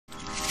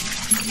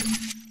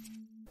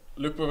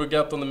Look what we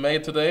got on the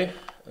mail today.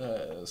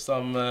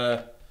 Some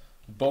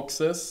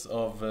boxes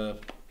of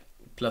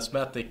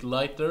plasmatic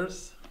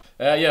lighters.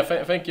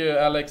 Thank you,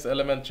 Alex,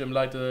 Elementium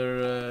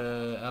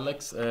lighter,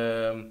 Alex.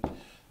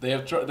 They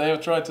have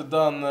tried to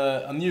done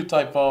a new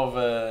type of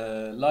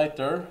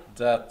lighter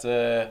that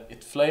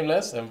it's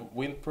flameless and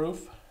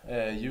windproof,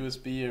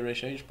 USB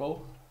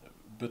rechargeable,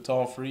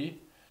 button free,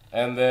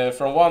 and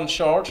from one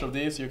charge of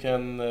this you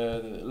can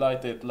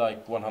light it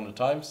like 100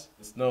 times.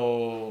 It's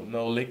no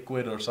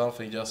liquid or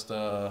something, just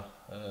a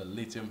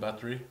lithium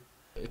battery.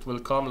 It will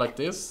come like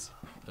this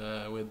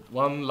with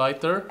one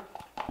lighter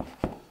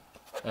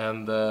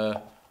and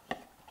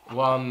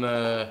one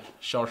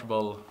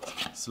chargeable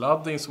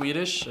sladd in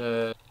Swedish,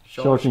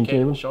 charging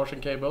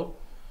cable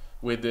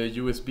with the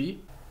USB,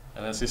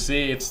 and as you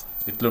see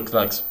it looks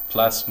like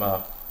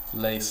plasma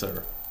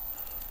laser.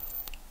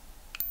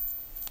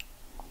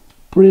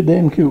 Pretty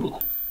damn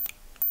cool.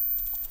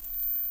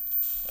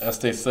 As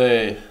they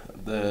say,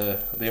 the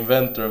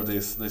inventor of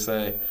this, they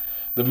say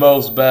the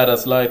most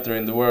badass lighter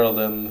in the world,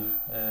 and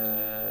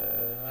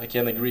I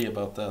can agree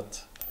about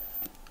that.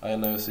 I have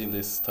never seen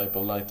this type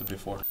of lighter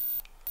before.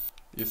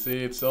 You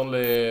see, it's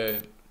only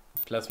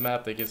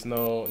plasmatic. It's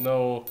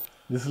no.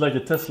 This is like a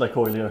Tesla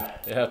coil here.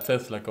 Yeah,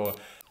 Tesla coil.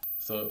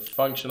 So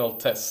functional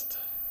test,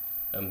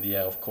 and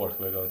yeah, of course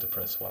we're going to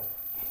press one.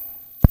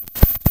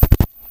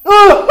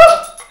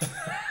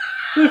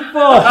 Fy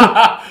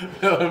fan!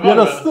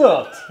 Jävla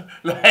stört!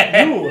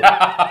 Jo!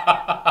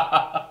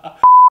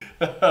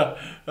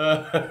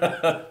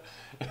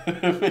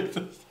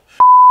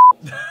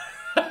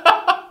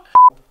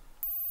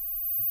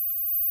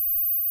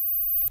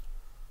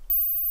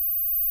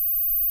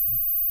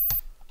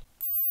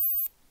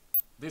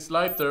 This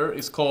lighter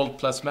is called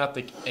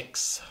Plasmatic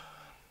X.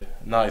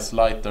 Nice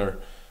lighter,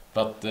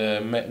 but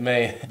the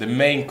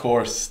main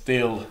course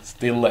still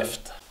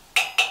left.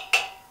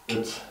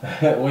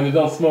 When you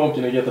don't smoke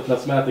and you get a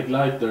plasmatic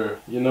lighter,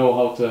 you know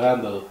how to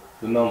handle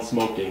the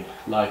non-smoking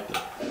lighter.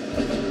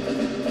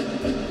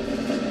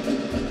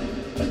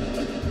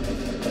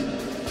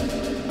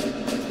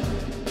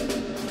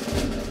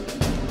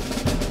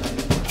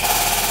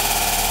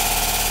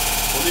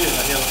 Och det är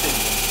den hela tiden.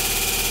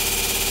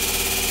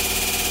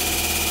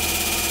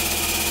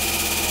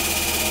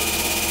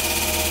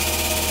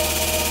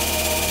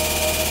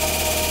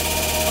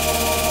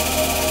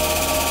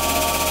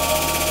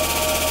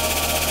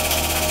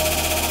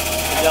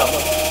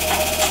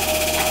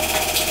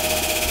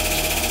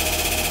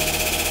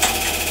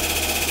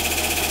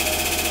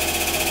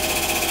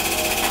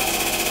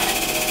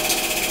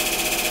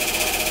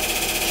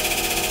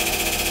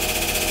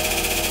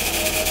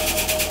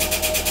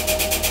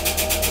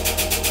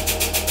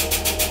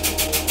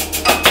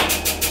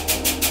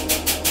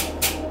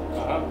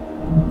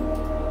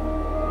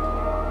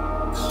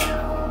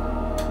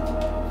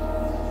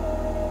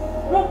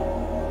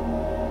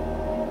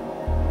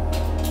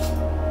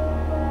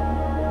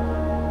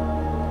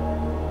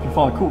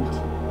 Fan coolt.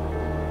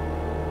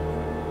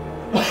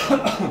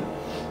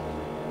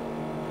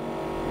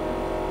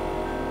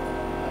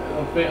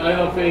 I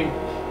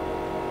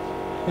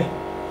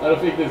don't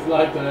think this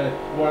lighter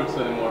works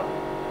anymore.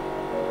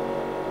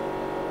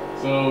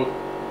 So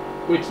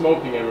quit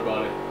smoking,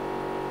 everybody.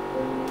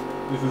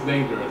 This is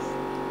dangerous.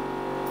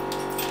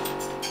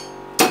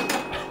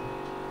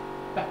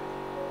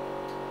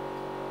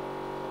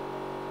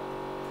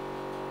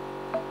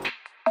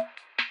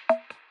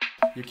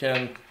 You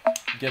can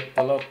get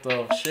a lot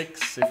of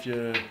chicks if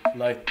you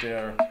light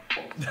their...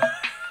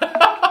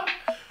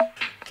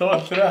 Ta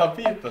en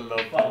träbit eller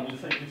något. Fan, det är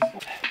säkert så.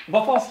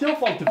 Vad fan ska jag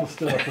få alltid få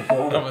stöter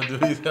för? Ja, men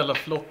du är ju så jävla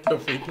flott på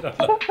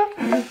fingrarna.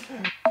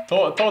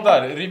 Ta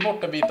där, riv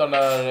bort en bit av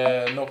den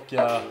där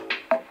Nokia.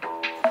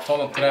 Ta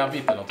någon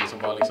träbit eller något som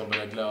bara liksom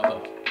börjar glöda.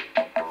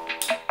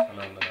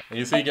 And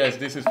you see guys,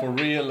 this is for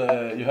real.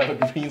 You have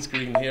a green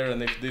screen here,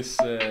 and if this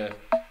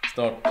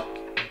start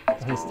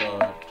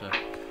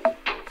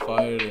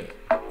fire,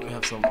 we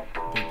have some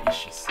big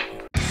issues.